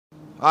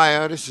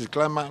Hi, this is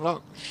Glen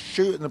Matlock,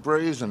 shooting the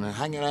breeze and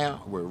hanging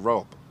out with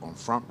Rob on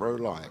Front Row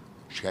Live.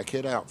 Check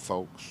it out,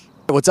 folks.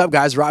 What's up,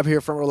 guys? Rob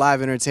here from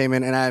Live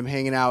Entertainment, and I'm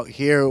hanging out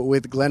here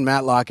with Glen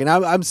Matlock, and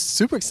I'm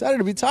super excited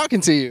to be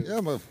talking to you. Yeah,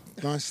 well,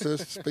 nice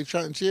to be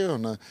chatting to you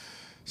on a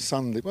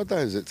Sunday. What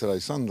day is it today?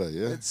 Sunday,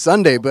 yeah? It's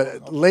Sunday,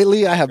 but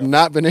lately I have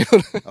not been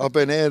able to. I've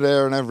been here,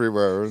 there, and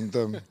everywhere,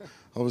 and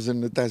I was in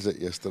the desert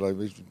yesterday.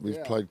 We've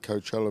Yeah. played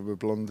Coachella with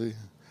Blondie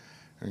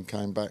and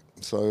came back.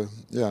 So,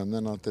 yeah, and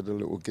then I did a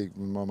little gig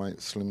with my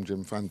mate Slim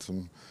Jim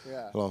Phantom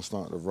Yeah. last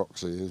night at the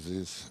Roxy. It was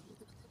his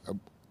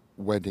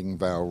wedding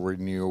vow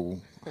renewal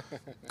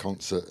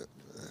concert.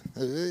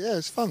 Yeah,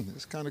 it's fun.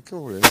 It's kind of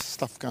cool. There's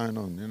stuff going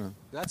on.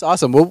 That's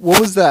awesome. What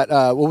was that?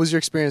 What was your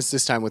experience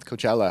this time with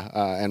Coachella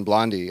and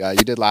Blondie?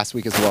 You did last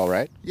week as well,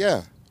 right?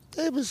 Yeah,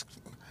 it was.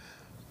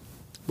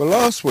 Well,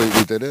 last week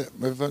we did it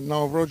with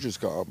Noel Rogers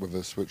got up with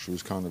us, which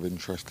was kind of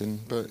interesting,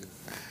 but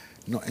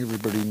not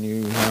everybody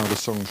knew how the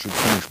song should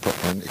finish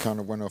properly, and it kind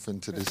of went off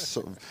into this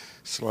sort of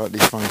slightly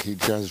funky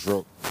jazz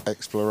rock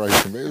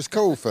exploration, but it was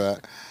cool for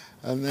that.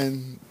 And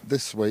then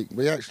this week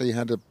we actually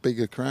had a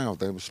bigger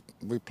crowd.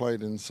 We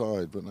played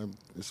inside, but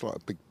it's like a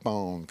big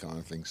barn kind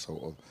of thing,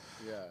 sort of.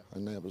 Yeah.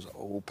 And there was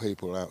all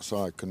people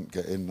outside, couldn't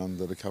get in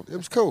under the cover. It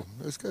was cool.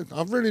 It was good.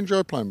 I've really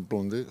enjoyed playing with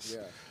Blondie. It's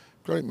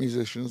great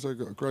musicians. They've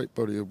got a great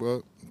body of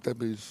work.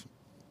 Debbie's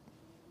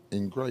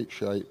in great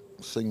shape,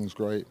 sings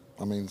great.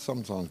 I mean,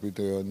 sometimes we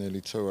do a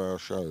nearly 2-hour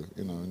show,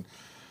 and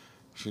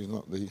she's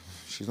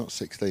not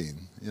 16,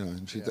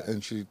 and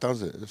she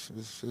does it.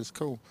 It's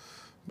cool.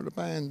 But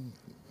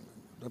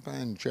the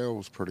band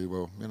gels pretty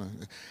well.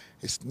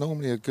 It's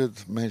normally a good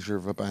measure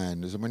of a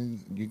band is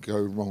when you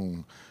go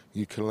wrong,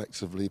 you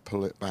collectively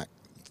pull it back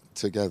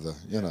together.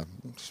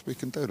 We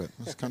can do that.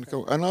 It's kind of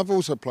cool. And I've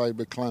also played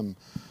with Clem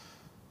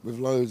with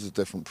loads of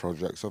different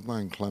projects. I've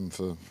known Clem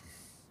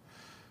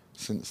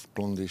since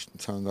Blondie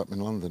turned up in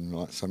London in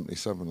like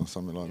 '77 or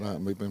something like that,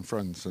 and we've been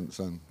friends since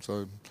then.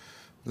 So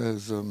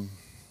there's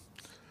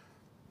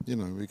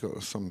we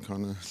got some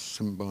kind of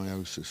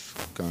symbiosis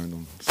going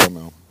on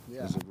somehow. Yeah.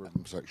 There's a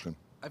rhythm section.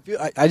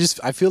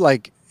 I feel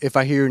like if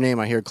I hear your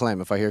name, I hear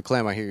Clem. If I hear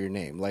Clem, I hear your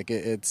name. Like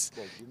it's.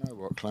 Well, you know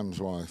what? Clem's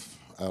wife,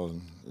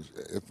 Ellen.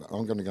 If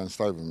I'm going to go and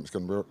stay with him, it's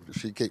going to be.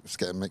 She keeps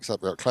getting mixed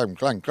up. Like Clem.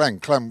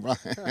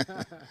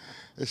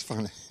 It's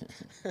funny.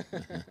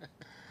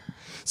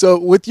 So,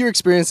 with your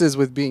experiences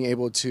with being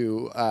able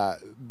to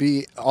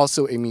be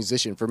also a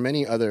musician for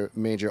many other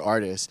major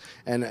artists,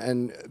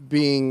 and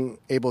being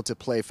able to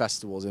play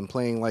festivals and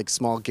playing like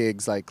small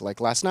gigs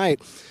like last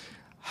night,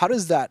 how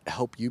does that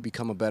help you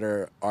become a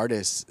better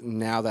artist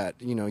now that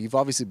you've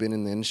obviously been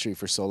in the industry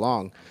for so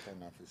long? I don't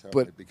know if it's helped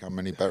me become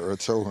any better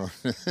at all.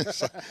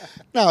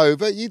 No,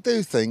 but you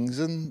do things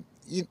and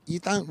you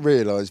don't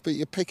realise, but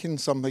you're picking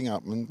something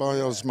up, and by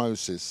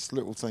osmosis,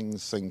 little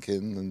things sink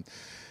in. And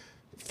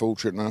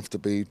fortunate enough to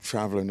be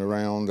travelling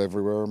around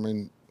everywhere. I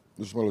mean,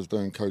 as well as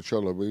doing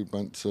Coachella, we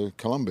went to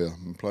Colombia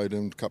and played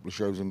in a couple of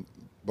shows in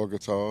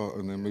Bogota,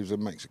 and then we was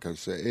in Mexico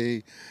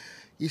City.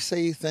 You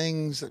see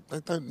things that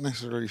they don't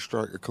necessarily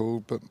strike a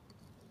chord, but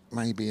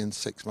maybe in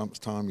 6 months'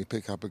 time you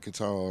pick up a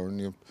guitar and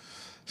you're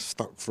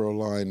stuck for a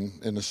line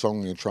in a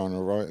song you're trying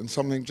to write, and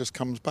something just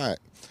comes back.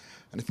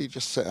 And if you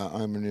just sit at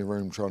home in your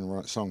room trying to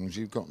write songs,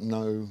 you've got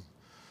no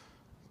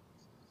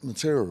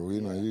material,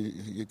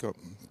 you got.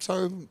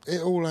 So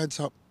it all adds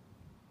up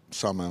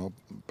somehow.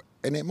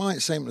 And it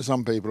might seem to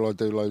some people I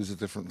do loads of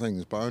different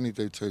things, but I only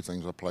do two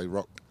things. I play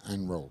rock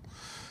and roll.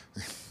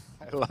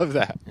 I love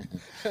that.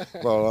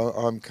 Well,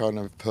 I'm kind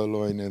of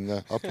purloining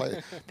there.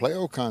 I play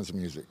all kinds of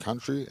music,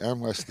 country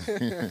and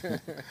western.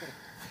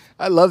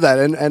 I love that,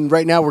 and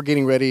right now we're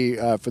getting ready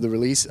for the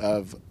release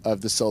of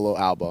the solo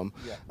album,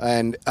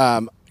 and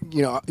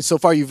so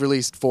far you've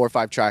released 4 or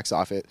 5 tracks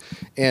off it,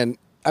 and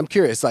I'm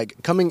curious,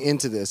 like coming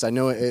into this, I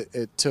know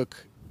it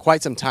took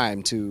quite some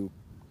time to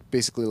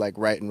basically like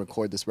write and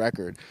record this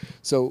record.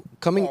 So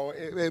coming,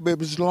 It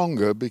was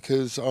longer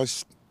because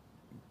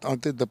I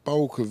did the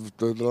bulk of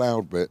the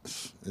loud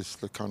bits. It's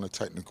the kind of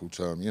technical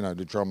term,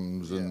 the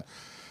drums and.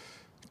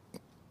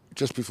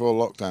 Just before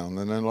lockdown,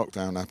 and then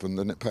lockdown happened,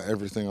 and it put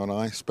everything on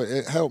ice. But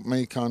it helped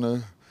me kind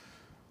of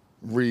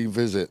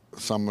revisit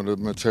some of the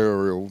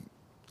material.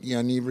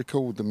 And you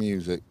record the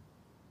music,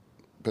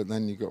 but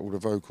then you got all the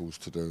vocals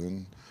to do.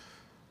 And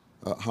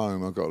at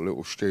home, I've got a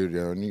little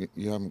studio, and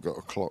you haven't got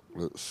a clock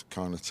that's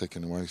kind of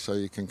ticking away, so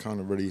you can kind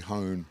of really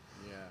hone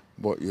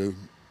what you're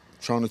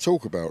trying to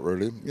talk about,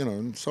 really.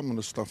 And some of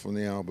the stuff on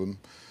the album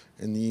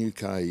in the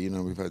UK,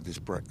 we've had this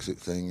Brexit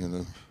thing and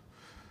a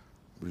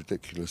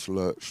ridiculous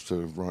lurch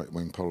to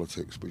right-wing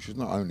politics, which is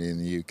not only in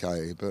the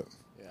UK, but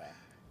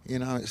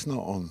it's not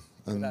on.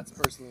 And that's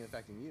personally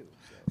affecting you.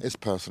 So. It's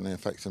personally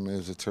affecting me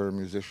as a touring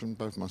musician.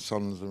 Both my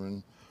sons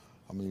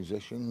are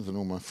musicians, and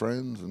all my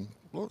friends, and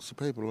lots of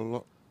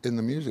people in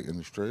the music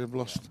industry have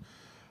lost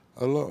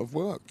a lot of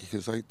work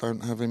because they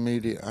don't have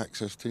immediate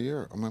access to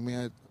Europe. I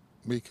mean,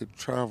 we could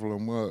travel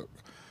and work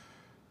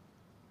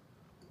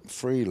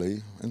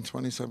freely in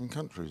 27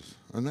 countries,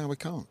 and now we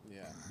can't.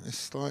 Yeah.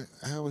 It's like,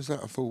 how is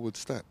that a forward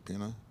step,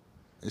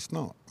 It's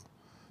not.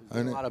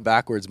 There's a lot of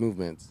backwards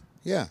movements.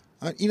 Yeah,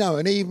 you know,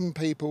 and even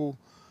people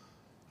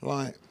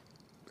like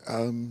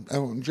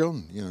Elton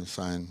John, you know,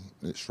 saying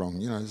it's wrong.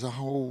 You know, there's a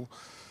whole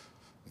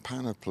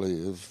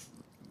panoply of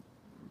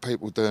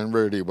people doing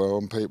really well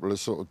and people are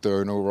sort of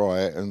doing all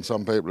right and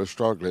some people are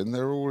struggling.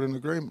 They're all in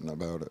agreement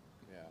about it.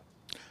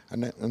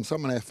 Yeah. And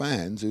some of their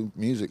fans, who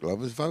music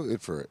lovers,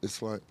 voted for it.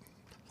 It's like,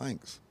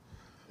 thanks.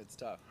 It's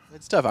tough.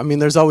 It's tough. I mean,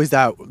 there's always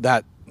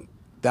that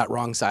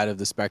wrong side of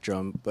the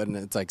spectrum, but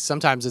it's like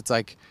sometimes it's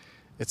like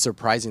it's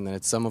surprising that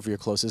it's some of your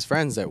closest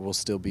friends that will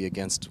still be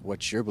against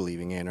what you're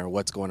believing in or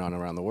what's going on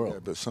around the world. Yeah,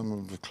 but some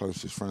of the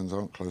closest friends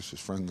aren't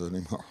closest friends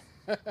anymore.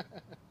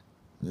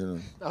 You know.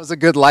 That was a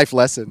good life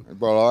lesson.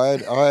 Well,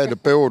 I had a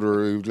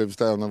builder who lives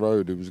down the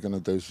road who was going to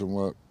do some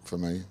work for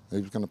me.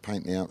 He was going to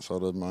paint the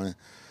outside of my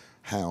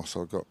house.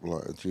 I got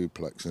like a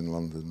duplex in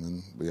London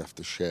and we have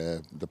to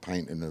share the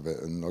painting of it.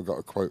 And I got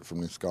a quote from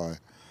this guy.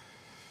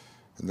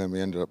 And then we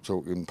ended up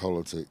talking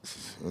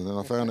politics. And then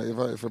I found out he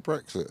voted for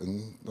Brexit.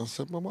 And I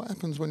said, well, what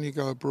happens when you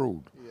go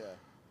abroad? Yeah.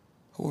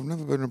 Oh, I've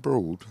never been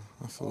abroad.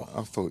 I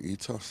thought you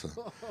tosser.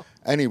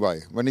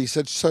 Anyway, when he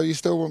said, so you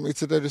still want me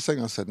to do this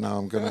thing? I said, no,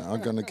 I'm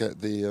gonna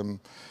get the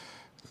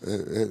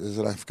there's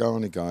an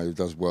Afghani guy who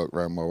does work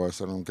around my way. I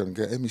said, I'm gonna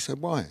get him. He said,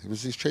 why? It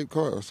was his cheap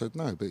quote. I said,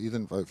 no, but you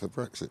didn't vote for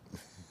Brexit.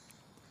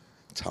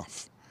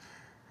 Tough.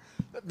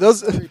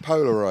 Those very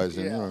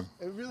polarizing. Yeah, you know.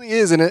 it really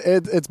is, and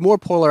it's more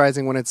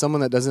polarizing when it's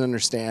someone that doesn't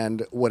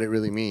understand what it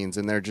really means,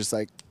 and they're just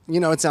like, you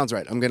know, it sounds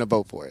right. I'm gonna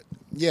vote for it.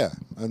 Yeah,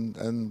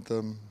 and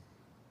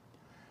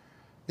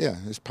yeah,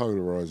 it's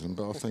polarising,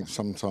 but I think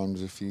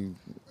sometimes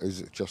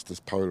is it just as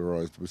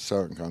polarised with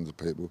certain kinds of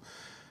people,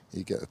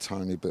 you get a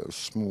tiny bit of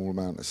small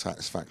amount of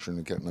satisfaction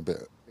in getting a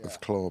bit of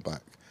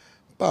clawback.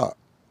 But,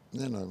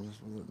 you know,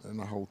 in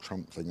the whole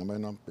Trump thing, I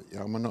mean,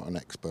 I'm not an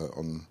expert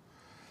on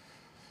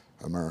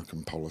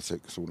American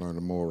politics, although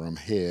the more I'm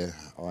here,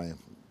 I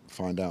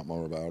find out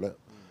more about it.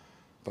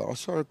 But I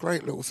saw a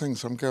great little thing.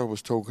 Some girl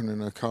was talking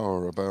in her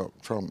car about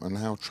Trump and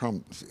how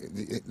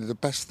the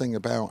best thing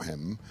about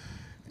him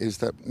is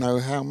that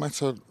no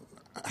matter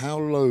how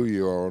low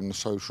you are on the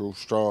social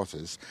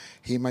stratus,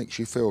 he makes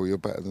you feel you're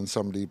better than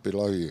somebody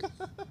below you.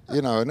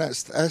 You know, and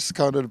that's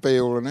kind of the be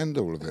all and end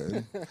all of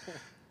it.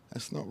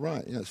 That's not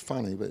right. Yeah, it's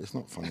funny, but it's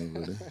not funny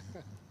really.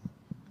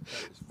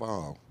 It's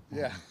vile.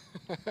 Yeah.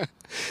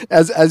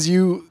 As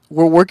you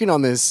were working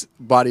on this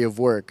body of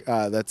work,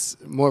 that's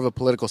more of a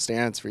political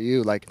stance for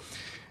you. Like,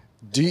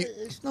 do you?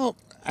 It's not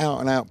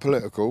out and out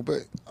political,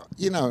 but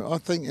you know, I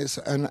think it's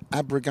an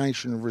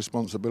abrogation of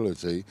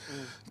responsibility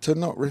to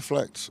not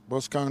reflect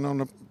what's going on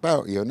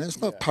about you, and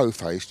it's not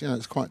po-faced. You know,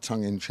 it's quite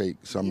tongue in cheek.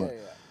 Some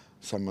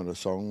of the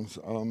songs,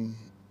 and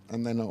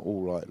they're not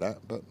all like that.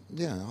 But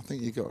yeah, I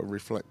think you got to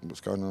reflect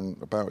what's going on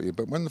about you.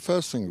 But when the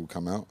first single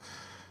come out,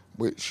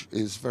 which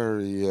is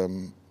very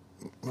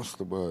what's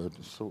the word?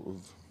 Sort of,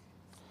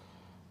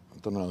 I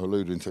don't know,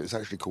 alluding to it. It's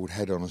actually called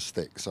Head on a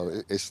Stick,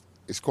 so it's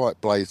quite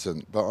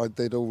blatant. But I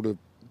did all the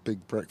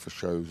big breakfast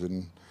shows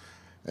in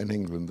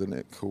England, and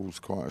it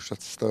caused quite a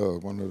stir.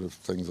 One of the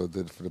things I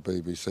did for the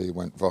BBC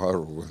went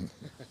viral,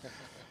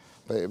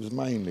 but it was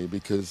mainly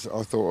because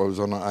I thought I was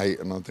on at 8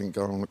 and I didn't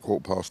go on at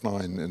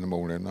 9:15 in the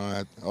morning.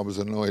 I was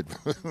annoyed.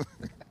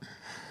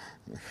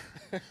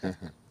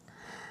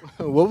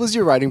 What was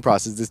your writing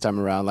process this time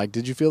around? Like,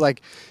 did you feel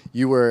like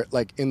you were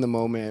like in the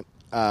moment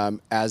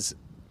as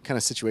kind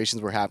of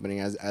situations were happening,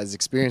 as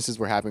experiences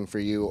were happening for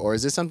you, or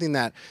is this something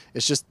that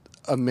it's just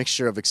a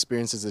mixture of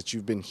experiences that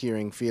you've been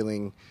hearing,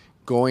 feeling,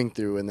 going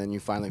through, and then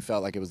you finally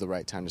felt like it was the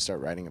right time to start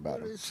writing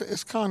about it?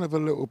 It's kind of a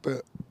little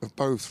bit of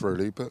both,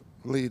 really. But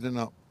leading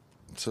up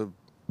to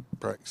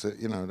Brexit,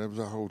 you know, there was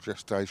a whole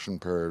gestation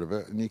period of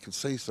it, and you could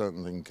see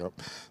certain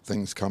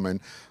things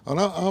coming. And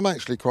I'm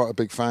actually quite a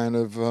big fan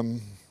of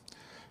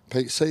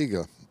Pete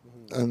Seeger,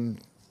 and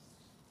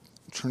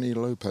Trini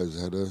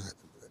Lopez had a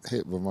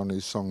hit with one of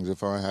his songs,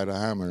 If I Had a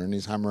Hammer, and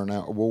he's hammering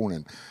out a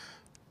warning.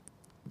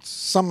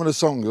 Some of the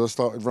songs I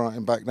started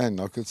writing back then,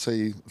 I could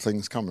see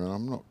things coming.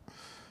 I'm not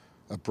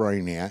a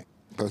brainiac,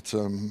 but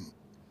I'm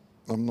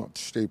not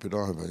stupid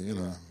either, you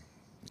know.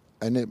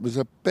 And it was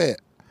a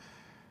bit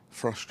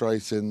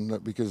frustrating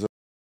that because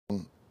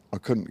I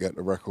couldn't get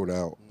the record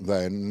out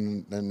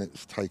then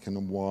it's taken a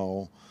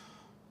while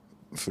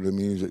for the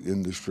music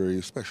industry,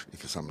 especially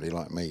for somebody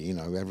like me, you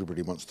know,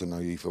 everybody wants to know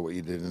you for what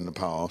you did in the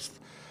past,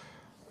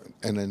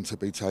 and then to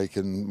be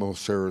taken more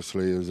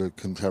seriously as a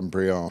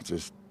contemporary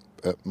artist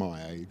at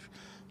my age.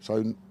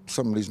 So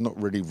somebody's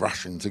not really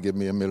rushing to give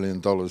me $1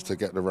 million to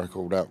get the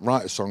record out.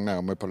 Write a song now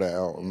and we'll put it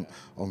out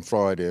on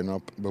Friday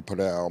and we'll put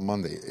it out on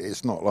Monday.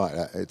 It's not like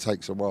that. It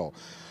takes a while.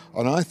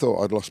 And I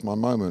thought I'd lost my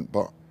moment,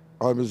 but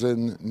I was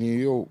in New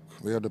York.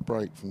 We had a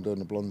break from doing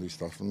the Blondie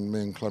stuff, and me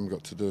and Clem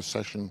got to do a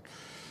session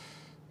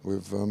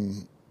with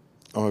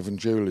Ivan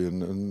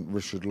Julian and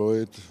Richard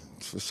Lloyd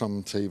for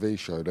some TV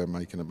show they're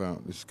making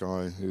about this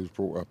guy who was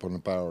brought up on a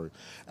Bowery.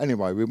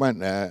 Anyway, we went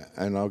there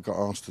and I got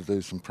asked to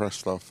do some press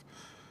stuff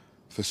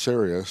for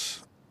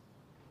Sirius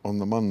on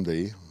the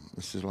Monday.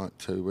 This is like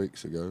 2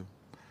 weeks ago.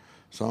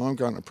 So I'm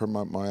going to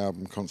promote my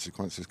album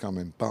Consequences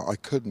Coming, but I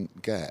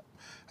couldn't get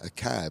a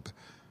cab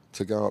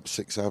to go up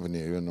 6th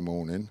Avenue in the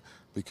morning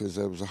because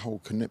there was a whole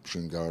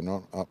conniption going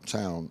on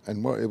uptown.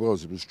 And what it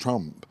was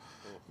Trump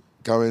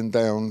going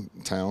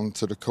downtown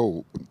to the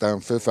court, down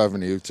 5th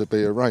Avenue to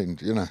be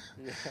arraigned, you know.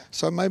 Yeah.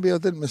 So maybe I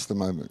did miss the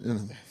moment, you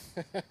know.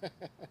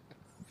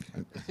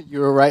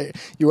 You were right.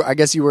 I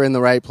guess you were in the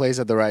right place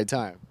at the right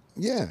time.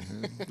 Yeah,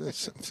 it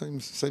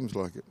seems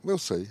like it. We'll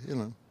see, you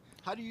know.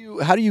 How do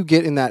you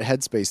get in that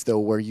headspace though,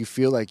 where you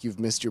feel like you've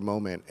missed your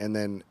moment, and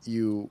then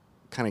you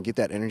kind of get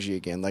that energy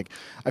again? Like,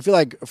 I feel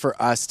like for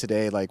us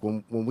today, like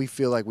when we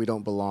feel like we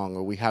don't belong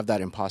or we have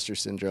that imposter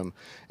syndrome,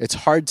 it's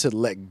hard to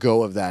let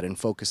go of that and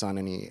focus on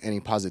any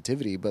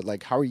positivity. But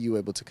like, how are you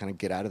able to kind of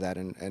get out of that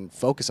and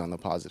focus on the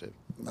positive?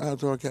 How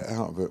do I get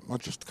out of it? I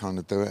just kind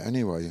of do it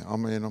anyway. I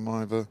mean, I'm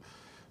either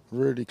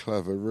really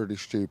clever, really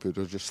stupid,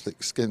 or just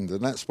thick-skinned,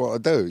 and that's what I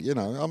do. You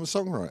know, I'm a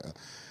songwriter.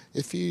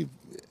 If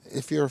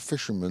you're a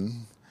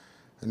fisherman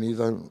and you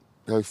don't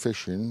go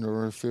fishing,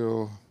 or if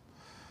you're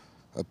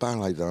a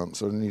ballet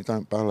dancer and you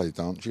don't ballet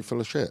dance, you're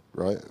full of shit,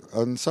 right?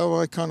 And so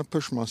I kind of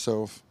push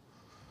myself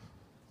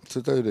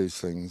to do these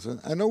things.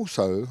 And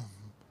also,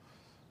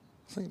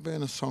 I think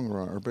being a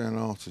songwriter, being an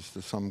artist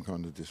of some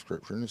kind of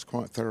description, is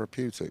quite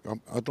therapeutic.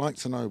 I'd like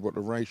to know what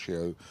the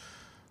ratio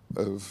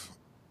of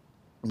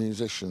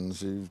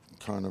musicians who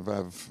kind of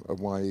have a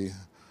way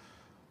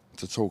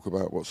to talk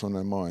about what's on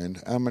their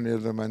mind, how many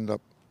of them end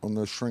up on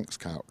the shrink's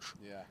couch?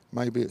 Yeah.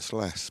 Maybe it's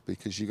less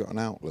because you got an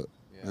outlet,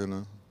 you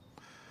know.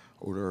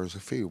 Or there's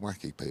a few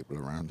wacky people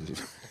around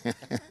us.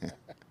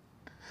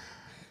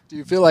 Do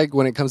you feel like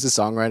when it comes to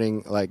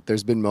songwriting, like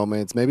there's been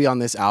moments, maybe on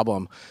this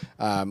album,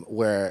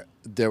 where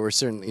there were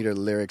certain either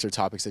lyrics or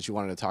topics that you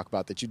wanted to talk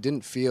about that you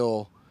didn't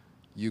feel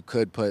you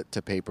could put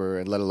to paper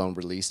and let alone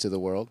release to the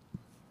world?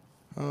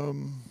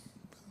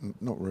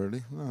 Not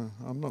really. No,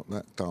 I'm not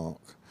that dark.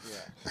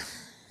 Yeah.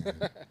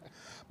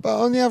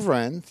 But on the other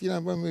hand, you know,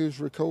 when we was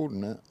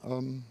recording it,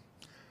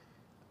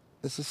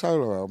 it's a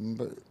solo album,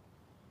 but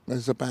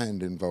there's a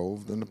band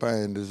involved, and the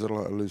band is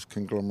like a loose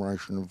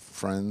conglomeration of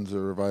friends who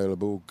are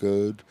available,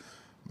 good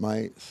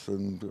mates,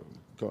 and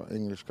got an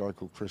English guy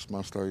called Chris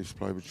Musto who's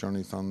played with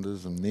Johnny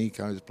Thunders, and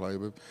Nico's played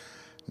with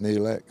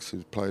Neil X,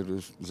 who's played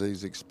with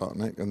Zizek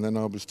Sputnik, and then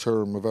I was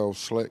touring with El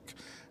Slick.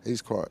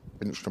 He's quite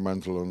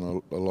instrumental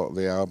on a lot of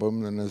the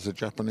album. And there's a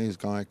Japanese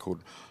guy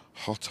called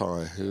Hot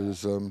Eye,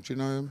 who's, do you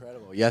know him?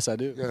 Incredible. Yes, I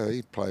do. Yeah,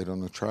 he played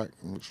on the track,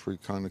 which we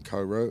kind of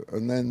co-wrote.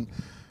 And then,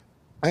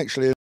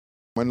 actually,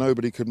 when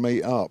nobody could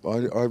meet up,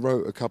 I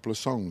wrote a couple of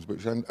songs,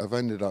 which have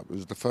ended up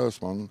as the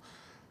first one,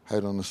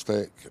 Head on a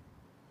Stick,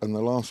 and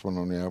the last one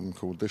on the album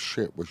called This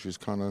Ship, which is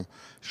kind of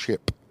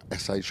ship,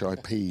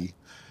 S-H-I-P,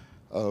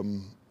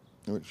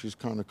 which is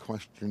kind of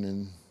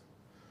questioning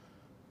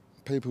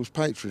people's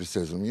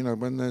patriotism. You know,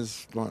 when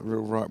there's like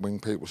real right-wing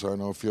people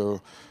saying, oh, if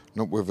you're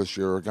not with us,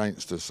 you're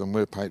against us, and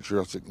we're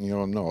patriotic and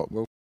you're not,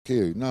 well, f***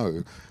 you,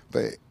 no.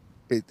 But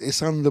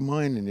it's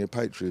undermining your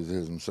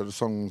patriotism, so the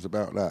song's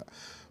about that.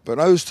 But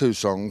those two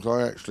songs,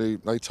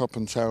 they top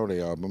and tail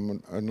the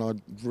album, and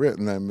I'd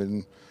written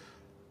them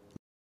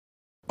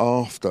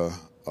after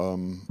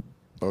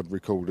I'd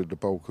recorded the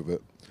bulk of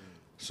it.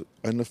 So,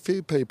 and a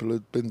few people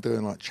had been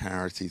doing like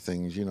charity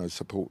things, you know,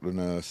 support the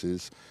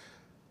nurses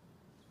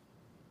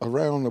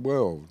around the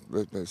world.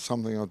 There's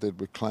something I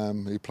did with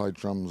Clam, he played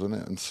drums on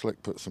it, and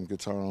Slick put some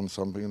guitar on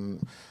something,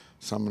 and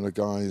some of the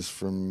guys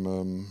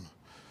from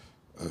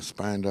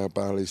Spandau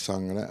Ballet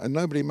sung on it, and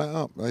nobody met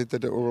up. They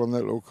did it all on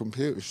their little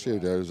computer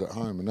studios at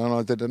home. And then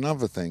I did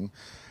another thing.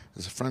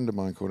 There's a friend of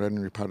mine called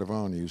Henry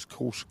Padovani, who's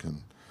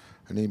Corsican,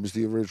 and he was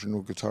the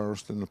original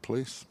guitarist in The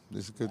Police.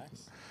 He's a good,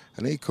 nice.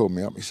 And he called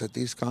me up. He said,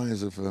 "These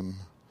guys have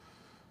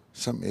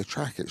sent me a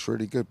track. It's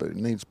really good, but it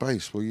needs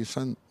bass.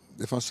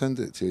 If I send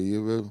it to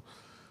you, will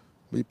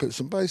you put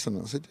some bass on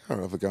it?" I said, "Yeah,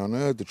 I'll have a go." And I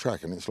heard the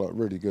track, and it's like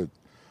really good.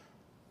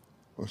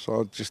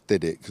 So I just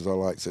did it because I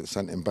liked it.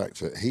 Sent him back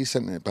to it. He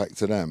sent it back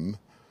to them,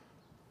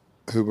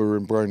 who were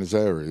in Buenos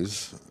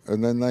Aires,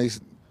 and then they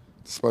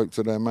spoke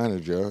to their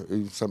manager,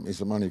 who sent me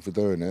some money for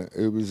doing it,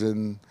 who was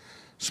in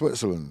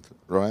Switzerland,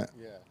 right?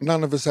 Yeah.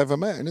 None of us ever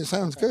met, and it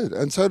sounds good.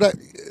 And so that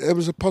there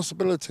was a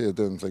possibility of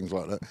doing things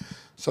like that.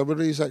 So with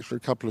these extra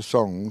couple of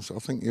songs, I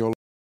think your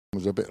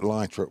was a bit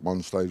lighter at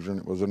one stage than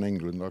it was in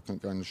England. I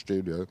couldn't go in the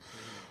studio.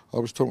 I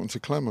was talking to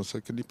Clem. I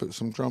said, "Can you put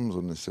some drums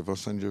on this if I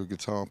send you a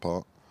guitar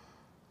part?"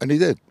 And he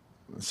did.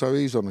 So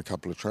he's on a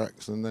couple of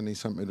tracks, and then he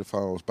sent me the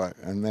files back,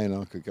 and then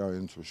I could go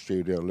into a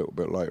studio a little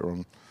bit later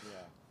on,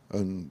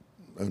 and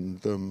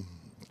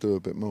do a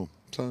bit more.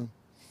 So,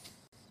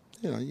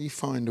 you know, you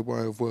find a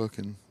way of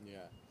working. Yeah,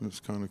 that's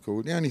kind of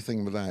cool. The only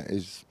thing with that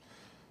is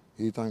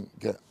you don't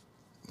get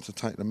to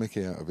take the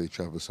mickey out of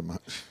each other so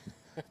much.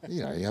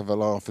 You know, you have a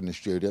laugh in the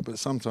studio, but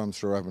sometimes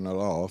through having a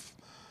laugh,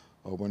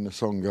 or when the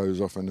song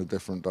goes off in a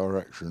different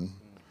direction,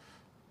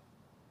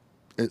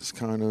 it's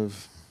kind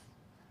of.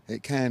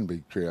 It can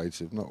be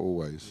creative, not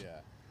always.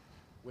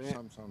 Yeah.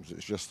 Sometimes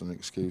it's just an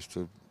excuse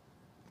to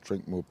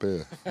drink more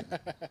beer.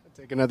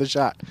 Take another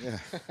shot. Yeah.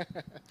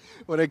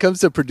 When it comes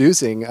to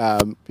producing,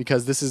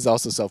 because this is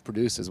also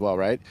self-produced as well,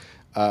 right?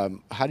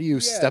 How do you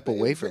step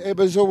away from it?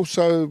 Was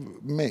also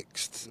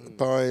mixed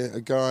by a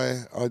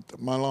guy.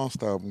 My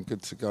last album,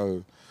 Good to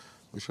Go,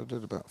 which I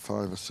did about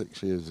 5 or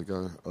 6 years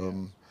ago.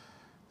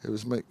 It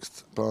was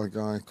mixed by a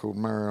guy called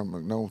Mario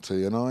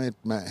McNulty, and I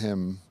met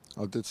him.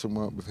 I did some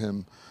work with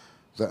him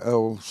that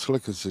Earl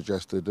Slicker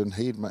suggested, and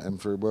he'd met him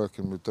through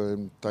working with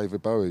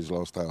David Bowie's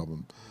last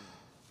album.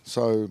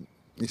 So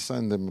you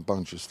send him a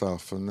bunch of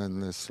stuff, and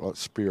then there's like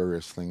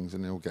spurious things,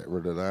 and he'll get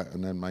rid of that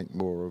and then make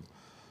more of.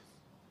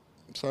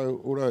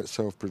 So although it's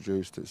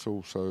self-produced, it's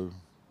also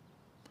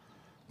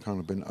kind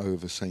of been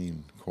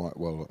overseen quite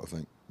well, I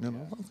think. I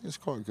think it's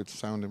quite a good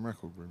sounding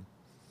record, really.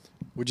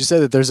 Would you say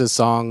that there's a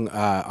song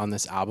on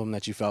this album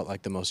that you felt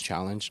like the most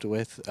challenged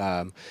with?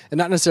 And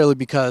not necessarily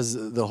because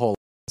the whole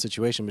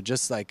situation, but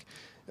just like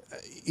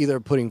either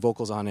putting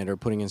vocals on it or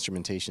putting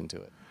instrumentation to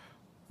it?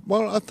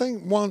 Well, I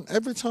think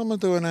every time I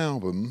do an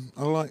album,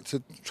 I like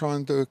to try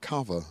and do a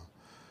cover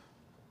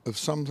of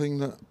something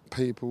that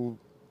people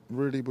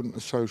really wouldn't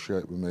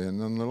associate with me.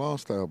 And on the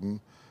last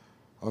album,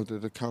 I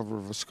did a cover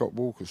of a Scott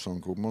Walker song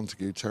called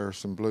Montague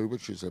Terrace and Blue,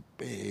 which is a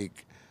big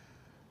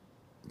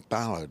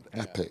ballad,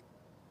 epic.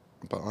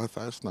 But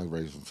that's no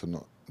reason to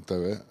not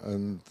do it.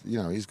 And,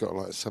 he's got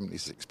like a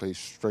 76-piece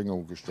string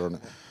orchestra on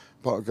it.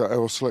 But I've got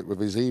Earl Slick with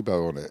his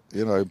Ebo on it,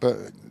 But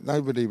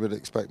nobody would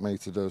expect me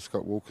to do a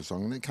Scott Walker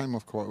song. And it came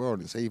off quite well.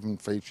 And it's even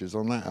features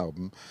on that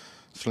album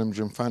Slim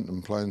Jim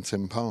Phantom playing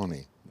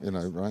timpani,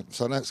 right?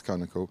 So that's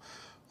kind of cool.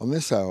 On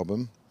this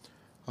album,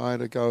 I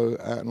had a go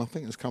at, and I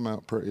think it's come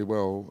out pretty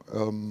well,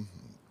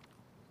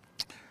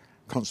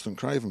 Constant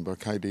Craving by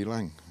K.D.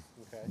 Lang,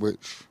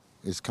 which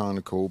is kind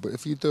of cool. But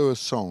if you do a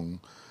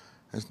song,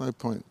 there's no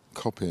point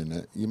copying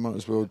it. You might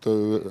as well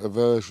do a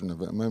version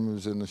of it. I remember I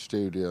was in the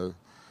studio.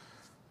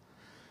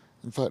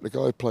 In fact, the guy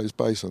who plays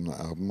bass on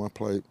that album, I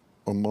play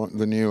on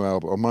the new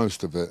album, or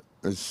most of it,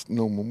 is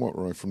Norman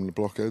Watroy from the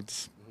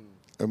Blockheads.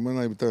 Mm-hmm. And when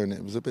they were doing it,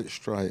 it was a bit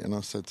straight. And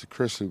I said to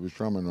Chris, who was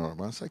drumming on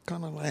it, I said,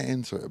 kind of lay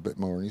into it a bit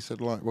more. And he said,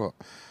 like what?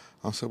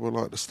 I said, well,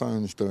 like the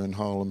Stones doing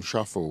Harlem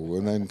Shuffle.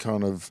 And then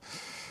kind of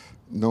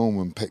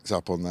Norman picked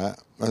up on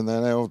that. And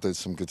then El did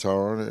some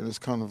guitar on it. And it's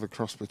kind of a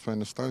cross between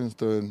the Stones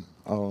doing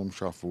Harlem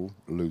Shuffle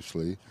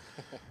loosely,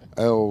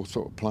 El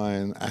sort of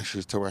playing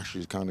Ashes to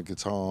Ashes kind of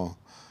guitar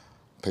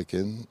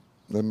picking,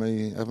 than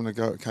me having a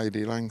go at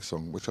K.D. Lang's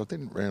song, which I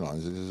didn't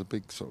realise it is a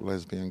big sort of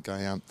lesbian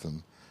gay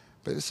anthem.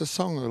 But it's a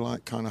song of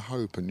like kind of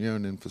hope and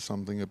yearning for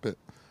something a bit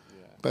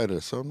better.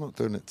 So I'm not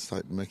doing it to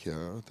take the mickey out.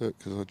 I do it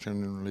because I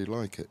genuinely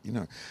like it,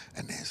 And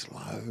there's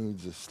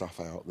loads of stuff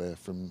out there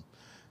from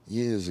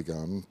years ago.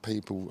 And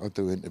I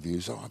do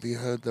interviews. Oh, have you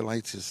heard the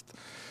latest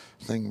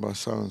thing by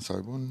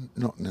so-and-so? Well,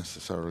 not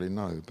necessarily,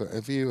 no. But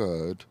have you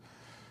heard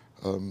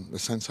the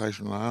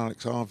sensational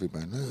Alex Harvey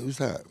band? Who's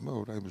that?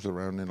 Well, they was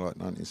around in like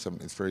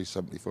 1973,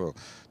 74.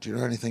 Do you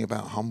know anything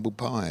about Humble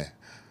Pie?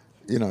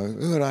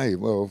 Who are they?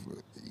 Well,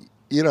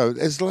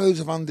 there's loads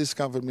of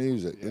undiscovered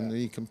music and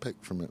you can pick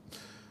from it.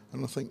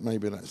 And I think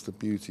maybe that's the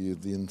beauty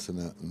of the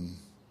internet and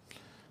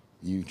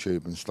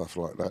YouTube and stuff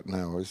like that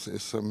now.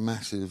 It's a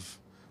massive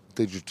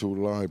digital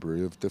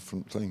library of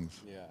different things.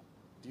 Yeah.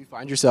 Do you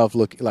find yourself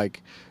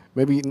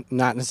maybe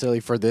not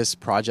necessarily for this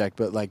project,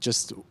 but like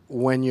just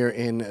when you're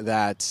in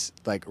that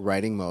like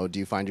writing mode, do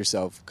you find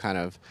yourself kind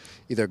of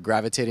either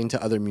gravitating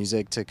to other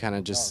music to kind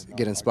of just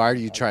get inspired, or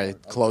you try to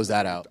close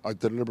that out? I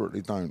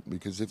deliberately don't,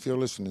 because if you're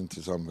listening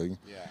to something,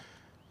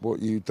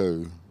 what you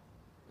do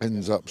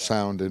ends up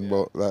sounding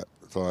what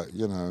that's like,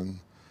 and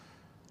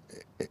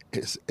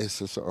it's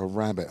a sort of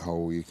rabbit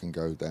hole you can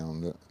go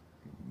down that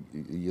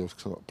you're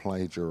sort of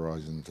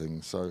plagiarising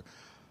things. So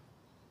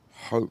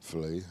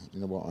hopefully,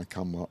 what I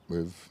come up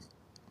with,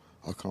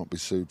 I can't be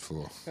sued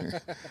for,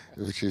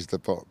 which is the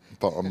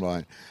bottom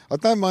line. I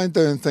don't mind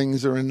doing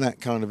things that are in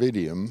that kind of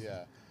idiom,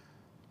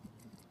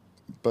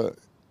 but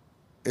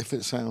if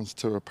it sounds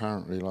too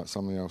apparently like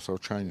something else, I'll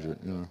change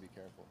it. Be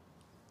careful.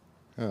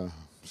 Yeah.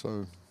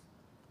 So.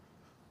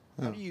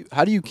 Yeah.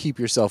 How do you keep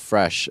yourself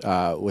fresh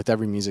with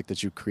every music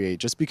that you create?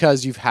 Just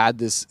because you've had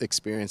this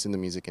experience in the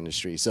music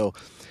industry, so.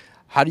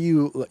 How do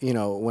you,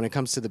 when it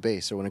comes to the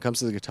bass or when it comes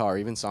to the guitar, or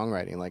even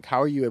songwriting, like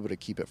how are you able to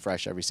keep it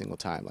fresh every single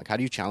time? Like how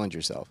do you challenge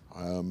yourself?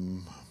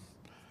 Well,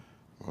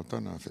 I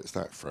don't know if it's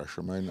that fresh.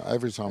 I mean,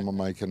 every time I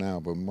make an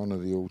album, one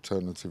of the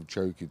alternative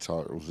jokey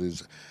titles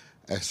is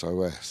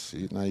SOS.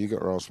 Now you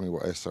got to ask me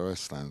what SOS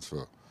stands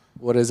for.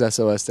 What does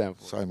SOS stand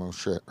for? Same old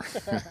shit.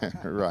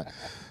 Right.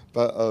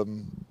 But I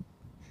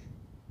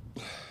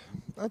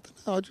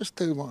don't know, I just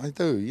do what I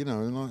do,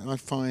 and I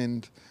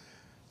find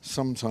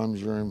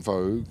sometimes you're in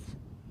vogue,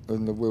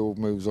 and the wheel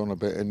moves on a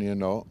bit and you're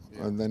not,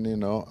 and then you're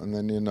not, and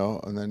then you're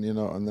not, and then you're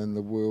not, and then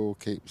the wheel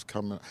keeps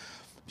coming.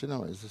 Do you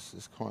know,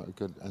 it's quite a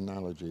good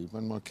analogy.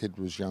 When my kid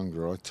was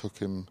younger, I took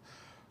him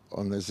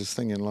on, there's this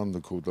thing in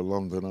London called the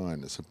London Eye,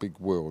 and it's a big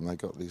wheel, and they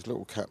got these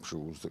little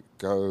capsules that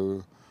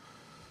go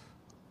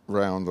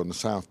round on the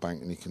South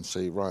Bank and you can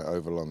see right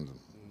over London.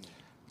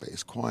 But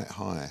it's quite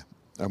high.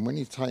 And when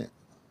you take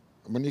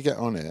when you get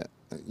on it,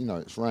 you know,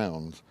 it's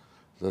round.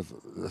 The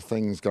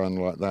thing's going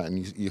like that,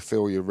 and you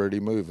feel you're really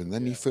moving.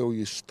 Then you feel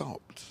you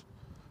stopped.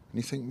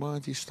 And you think, why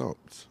have you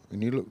stopped?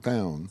 And you look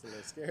down. It's a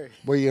little scary.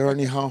 Well, you're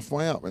only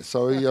halfway up.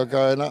 So you're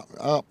going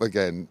up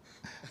again.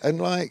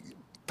 And like,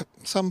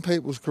 some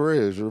people's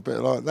careers are a bit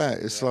like that.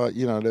 It's like,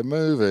 you know, they're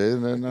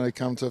moving and they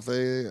come to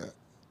the...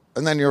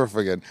 And then you're off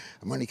again.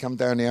 And when you come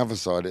down the other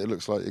side, it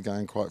looks like you're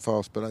going quite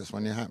fast, but that's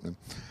when you're happening.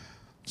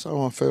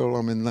 So I feel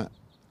I'm in that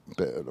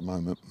bit at the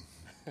moment.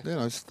 You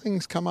know,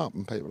 things come up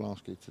and people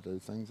ask you to do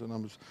things, and I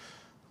was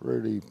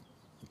really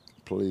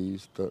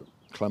pleased that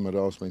Clem had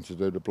asked me to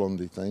do the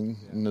Blondie thing,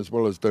 and as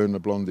well as doing the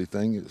Blondie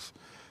thing, it's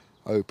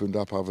opened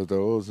up other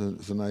doors and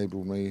it's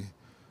enabled me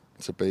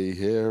to be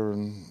here.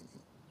 And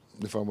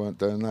if I weren't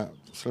doing that,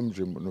 Slim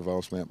Jim wouldn't have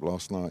asked me up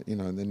last night, you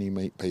know. And then you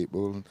meet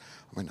people. And,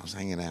 I mean, I was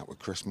hanging out with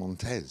Chris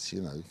Montez,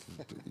 you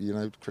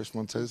know Chris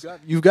Montez.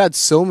 You've got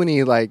so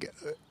many like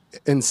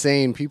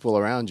insane people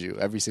around you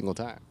every single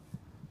time.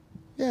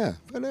 Yeah,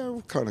 but they're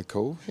all kind of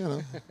cool, you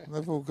know.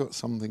 They've all got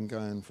something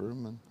going for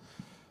them, and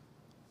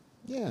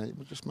yeah,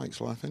 it just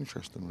makes life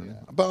interesting, really.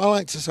 Yeah. But I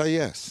like to say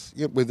yes,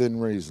 within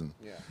reason.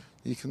 Yeah.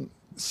 You can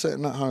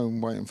sitting at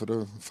home waiting for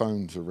the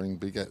phone to ring,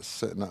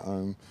 sitting at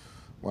home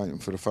waiting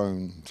for the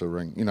phone to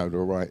ring, you know, the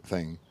right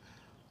thing.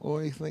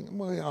 Or you think,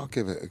 well, yeah, I'll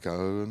give it a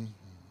go and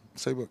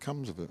see what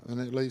comes of it, and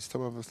it leads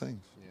to other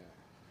things. Yeah.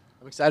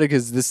 I'm excited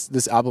because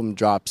this album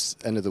drops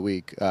end of the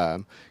week.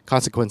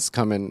 Consequence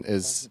Coming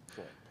is...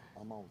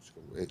 I'm old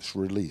school. It's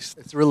released.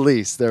 It's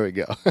released. There we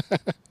go.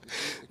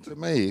 To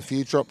me, if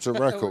you dropped a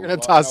record, we're gonna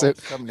toss it.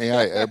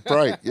 78, it'd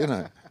break, you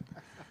know.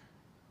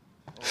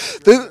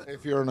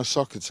 If you're on a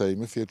soccer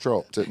team, if you're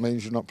dropped, it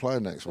means you're not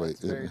playing next week.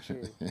 Very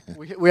true.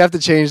 We have to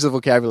change the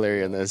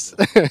vocabulary in this.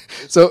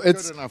 So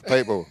it's good enough,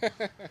 people.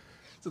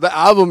 So the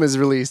album is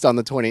released on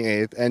the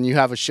 28th, and you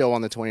have a show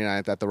on the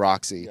 29th at the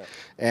Roxy,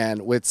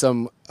 and with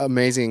some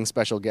amazing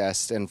special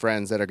guests and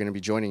friends that are going to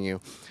be joining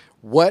you.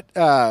 What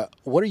are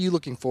you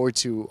looking forward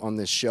to on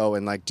this show?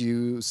 And like, do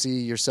you see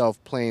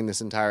yourself playing this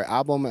entire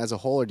album as a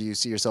whole, or do you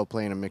see yourself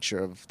playing a mixture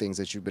of things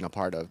that you've been a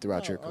part of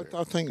throughout your career?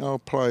 I think I'll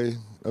play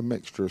a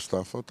mixture of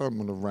stuff. I don't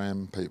want to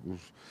ram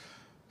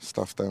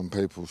stuff down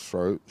people's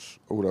throats,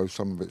 although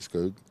some of it's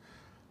good.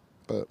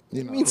 But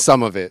you know, I mean,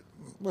 some of it.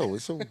 Well,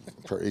 it's all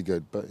pretty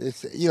good. But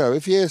it's, you know,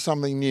 if you hear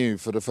something new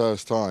for the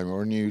first time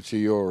or new to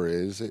your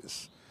ears,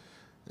 it's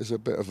a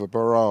bit of a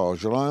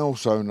barrage. And I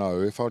also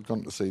know if I'd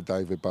gone to see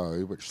David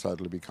Bowie, which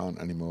sadly we can't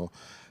anymore,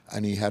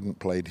 and he hadn't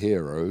played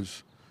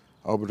Heroes,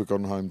 I would have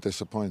gone home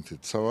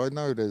disappointed. So I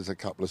know there's a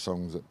couple of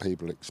songs that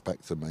people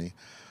expect of me.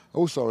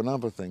 Also,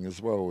 another thing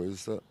as well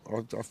is that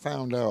I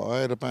found out I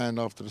had a band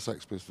after the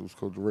Sex Pistols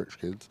called the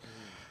Rich Kids,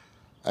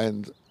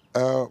 and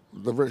the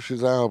Rich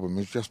Kids album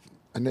is just,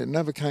 and it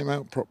never came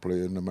out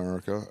properly in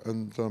America,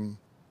 and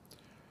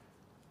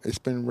it's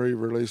been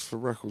re-released for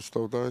Record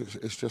Store Day.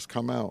 It's just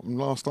come out. And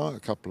last night, a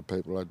couple of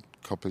people had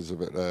copies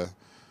of it there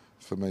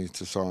for me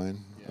to sign.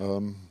 Yeah.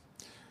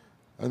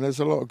 And there's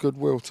a lot of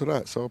goodwill to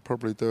that, so I'll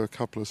probably do a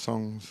couple of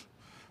songs.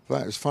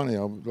 That is funny.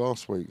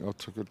 Last week, I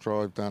took a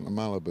drive down to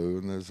Malibu,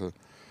 and there's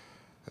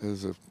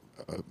a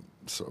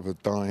sort of a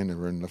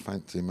diner in the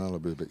fancy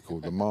Malibu bit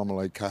called the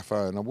Marmalade Cafe,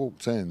 and I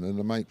walked in, and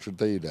the maitre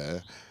d'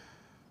 there,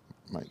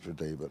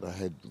 but the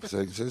head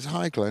says,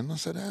 "Hi, Glenn." I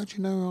said, "How do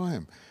you know who I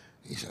am?"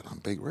 He said, "I'm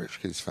a big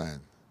Rich Kids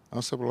fan."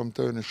 I said, "Well, I'm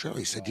doing a show."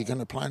 He said, "You going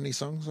to play any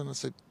songs?" And I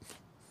said,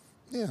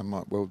 "Yeah, I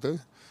might well do."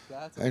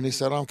 And he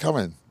said, "I'm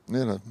coming,"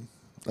 you know.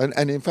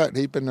 And in fact,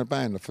 he'd been in a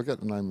band, I forget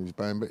the name of his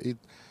band, but he'd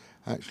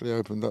actually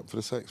opened up for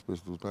the Sex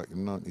Pistols back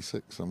in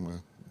 '96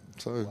 somewhere.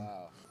 So,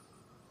 wow.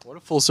 What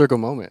a full circle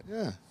moment.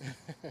 Yeah,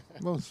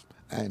 it was.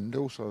 And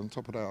also, on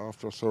top of that,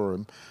 after I saw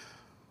him,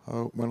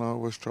 when I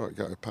always try to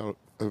go to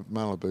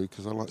Malibu,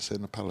 because I like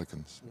seeing the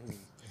pelicans.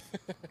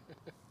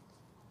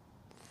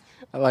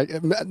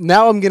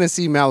 Now I'm going to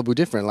see Malibu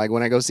different. Like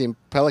when I go see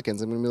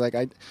Pelicans, I'm going to be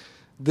like,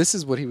 this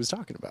is what he was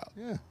talking about.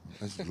 Yeah,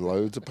 there's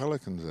loads of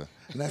pelicans there.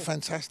 And they're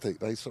fantastic.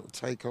 They sort of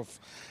take off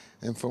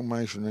in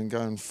formation and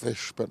go and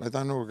fish, but they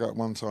don't all go at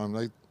one time.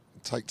 They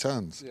take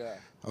turns. Yeah.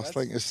 I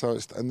think it's so.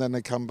 And then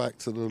they come back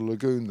to the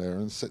lagoon there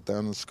and sit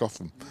down and scoff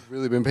them. You've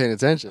really been paying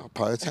attention. I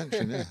pay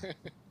attention, yeah.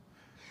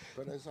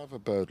 But there's other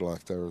bird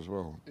life there as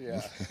well.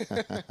 Yeah.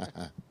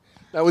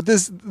 Now, with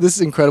this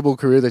incredible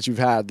career that you've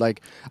had,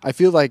 like, I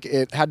feel like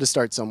it had to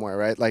start somewhere,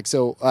 right? Like,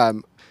 so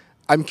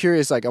I'm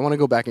curious, like, I want to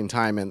go back in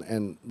time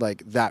and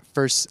like, that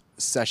first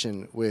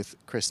session with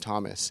Chris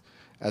Thomas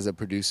as a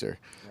producer.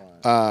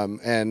 Right.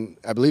 And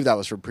I believe that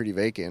was for Pretty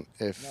Vacant.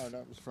 No,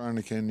 that was for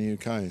Anarchy in the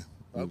UK.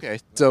 Okay,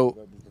 so... That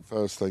was the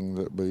first thing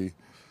that we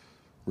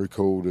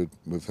recorded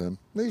with him.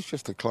 He's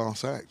just a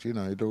class act, you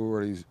know. He'd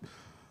always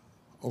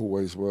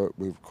worked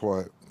with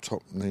quite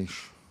top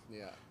niche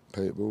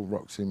people,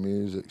 Roxy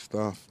Music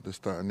stuff, this,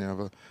 that and the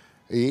other.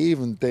 He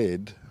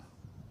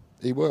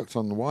worked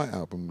on the White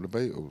Album with the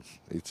Beatles,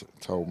 he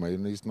told me,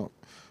 and he's not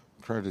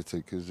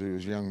credited because he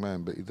was a young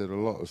man, but he did a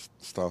lot of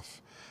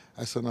stuff.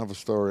 That's another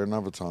story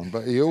another time.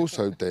 But he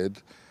also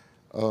did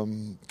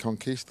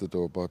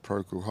Conquistador by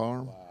Procol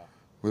Harum,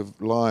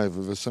 live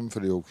with a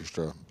symphony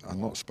orchestra.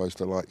 I'm not supposed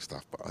to like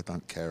stuff, but I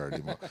don't care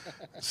anymore.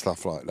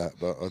 Stuff like that,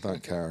 but I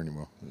don't care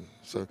anymore.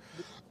 So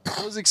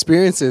those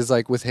experiences,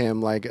 like with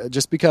him, like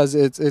just because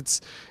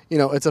it's you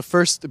know, it's a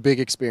first big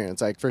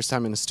experience, like first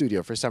time in the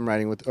studio, first time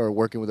writing with or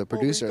working with a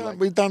producer. Well,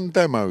 we've done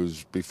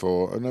demos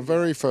before, and the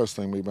very first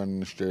thing we went in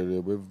the studio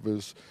with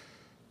was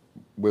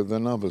with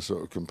another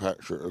sort of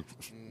compatriot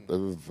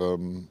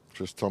of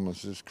Chris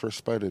Thomas's, Chris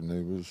Spedding,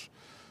 who was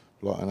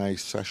like an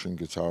ace session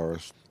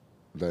guitarist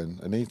then,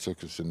 and he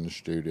took us in the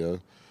studio,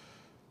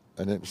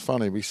 and it was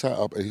funny. We sat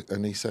up,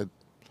 and he said,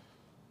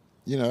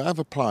 "You know, have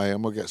a play,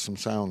 and we'll get some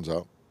sounds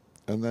up."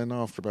 And then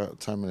after about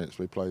 10 minutes,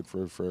 we played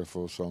through 3 or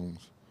 4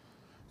 songs.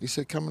 He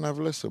said, "Come and have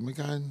a listen." We're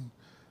going,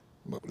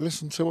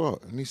 "Listen to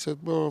what?" And he said,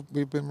 "Well,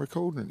 we've been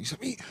recording it." He said,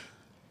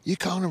 "You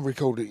can't have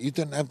recorded it. You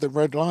didn't have the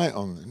red light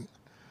on."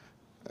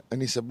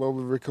 And he said, "Well,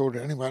 we recorded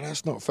it anyway.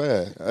 That's not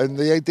fair." And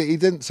he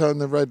didn't turn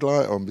the red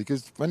light on,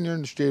 because when you're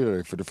in the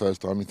studio for the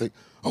first time, you think,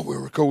 "Oh, we're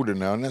recording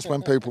now." And that's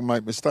when people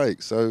make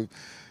mistakes. So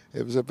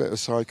it was a bit of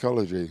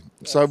psychology.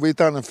 Yes. So we've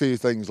done a few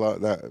things like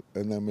that,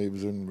 and then we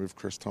was in with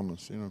Chris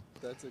Thomas, you know.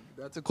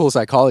 That's a cool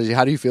psychology.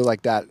 How do you feel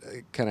like that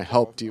kind of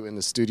helped you in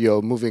the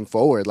studio moving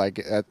forward,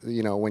 like,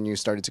 you know, when you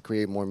started to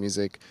create more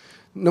music,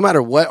 no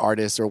matter what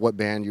artist or what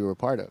band you were a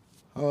part of?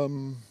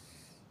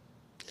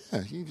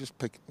 Yeah, you just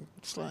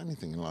it's like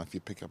anything in life. You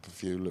pick up a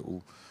few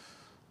little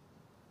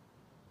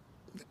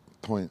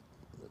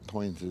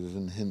pointers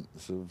and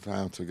hints of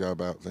how to go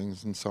about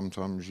things, and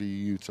sometimes you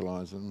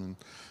utilise them, and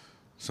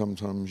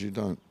sometimes you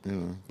don't, you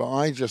know. But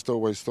I just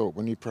always thought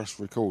when you press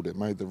record, it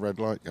made the red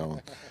light go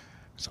on.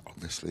 It's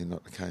obviously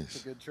not the case.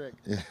 It's a good trick.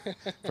 Yeah,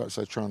 perhaps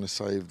they're trying to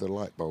save the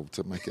light bulb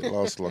to make it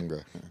last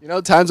longer. You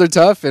know, times are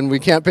tough, and we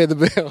can't pay the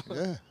bill.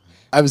 Yeah.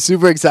 I'm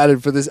super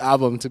excited for this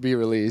album to be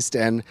released,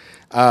 and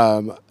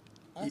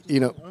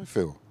you know, I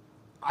feel.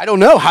 I don't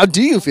know. How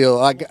do you feel?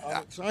 Like,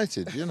 I'm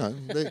excited. You know,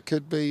 it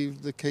could be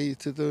the key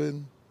to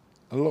doing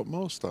a lot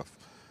more stuff.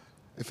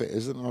 If it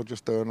isn't, I'll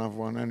just do another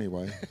one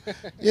anyway.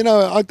 You know,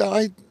 I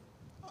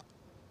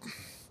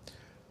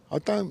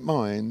don't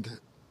mind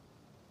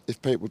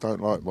if people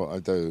don't like what I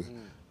do.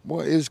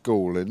 What is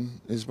galling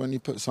is when you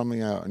put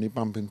something out and you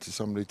bump into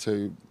somebody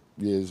 2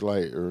 years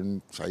later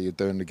and say you're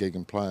doing the gig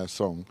and play a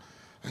song.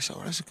 They say,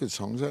 "Oh, that's a good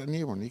song. Is that a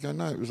new one?" You go,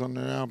 "No, it was on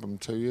their album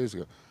 2 years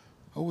ago."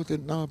 "Oh, I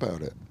didn't know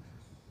about it."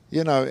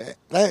 You know,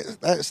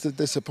 that's the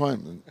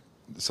disappointment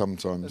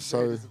sometimes. That's so,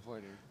 very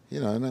disappointing. You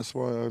know, and that's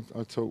why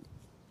I talk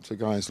to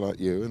guys like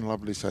you in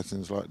lovely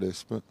settings like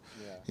this. But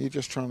you're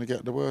just trying to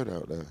get the word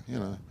out there, you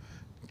know.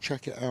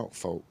 Check it out,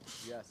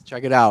 folks. Yes,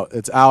 check it out.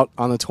 It's out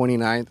on the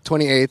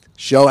 28th.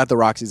 Show at the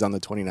Roxy's on the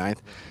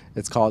 29th.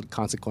 It's called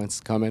Consequence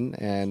Coming,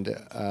 and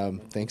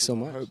thanks so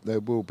much. I hope there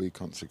will be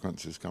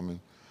consequences coming.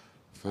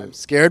 I'm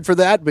scared for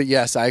that, but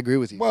yes, I agree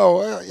with you.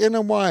 Well, in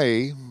a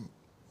way,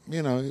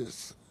 you know,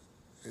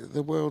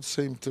 the world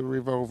seems to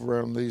revolve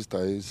around these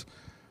days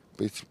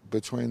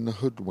between the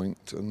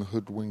hoodwinked and the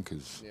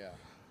hoodwinkers. Yeah.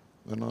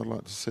 And I'd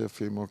like to see a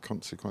few more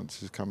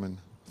consequences coming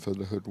for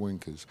the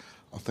hoodwinkers.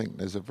 I think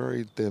there's a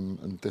very dim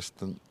and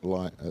distant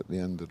light at the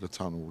end of the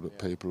tunnel that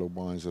people are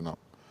wising up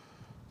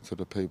to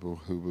the people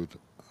who would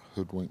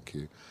hoodwink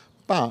you.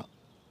 But,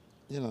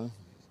 you know,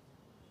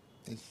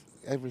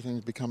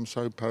 everything's become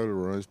so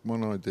polarised.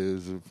 One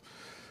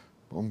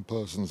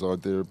person's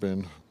idea of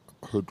being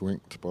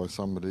hoodwinked by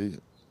somebody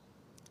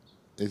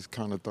is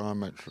kind of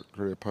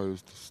diametrically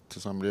opposed to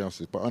somebody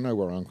else's. But I know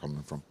where I'm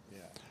coming from. Yeah,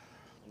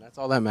 and that's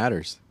all that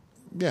matters.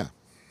 Yeah,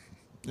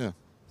 yeah.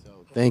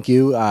 So thank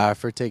you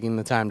for taking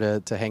the time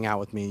to hang out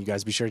with me. You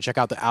guys be sure to check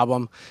out the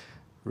album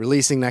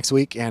releasing next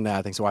week, and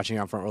thanks for watching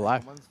on Front Row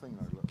Live. One thing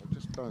I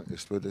just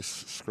noticed with this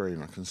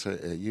screen, I can see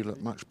it here, you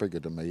look much bigger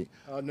than me.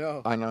 Oh,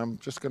 no. And I'm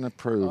just going to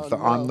prove that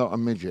I'm not a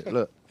midget.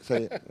 Look, see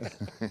it?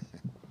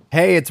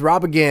 Hey, it's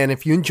Rob again.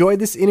 If you enjoyed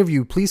this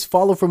interview, please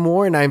follow for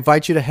more, and I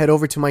invite you to head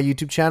over to my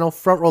YouTube channel,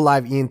 Front Row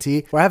Live ENT,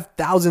 where I have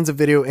thousands of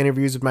video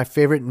interviews with my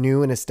favorite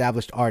new and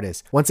established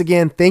artists. Once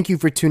again, thank you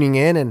for tuning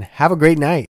in, and have a great night.